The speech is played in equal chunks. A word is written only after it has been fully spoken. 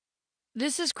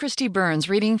This is Christy Burns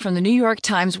reading from the New York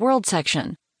Times World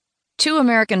section. Two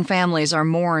American families are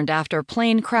mourned after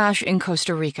plane crash in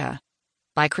Costa Rica.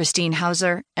 By Christine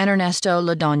Hauser and Ernesto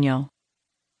Londoño.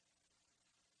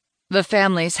 The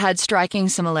families had striking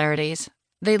similarities.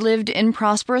 They lived in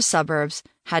prosperous suburbs,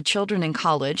 had children in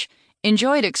college,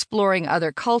 enjoyed exploring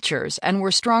other cultures, and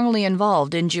were strongly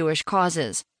involved in Jewish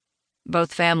causes.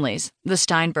 Both families, the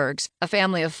Steinbergs, a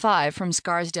family of 5 from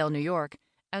Scarsdale, New York,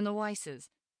 and the Weisses,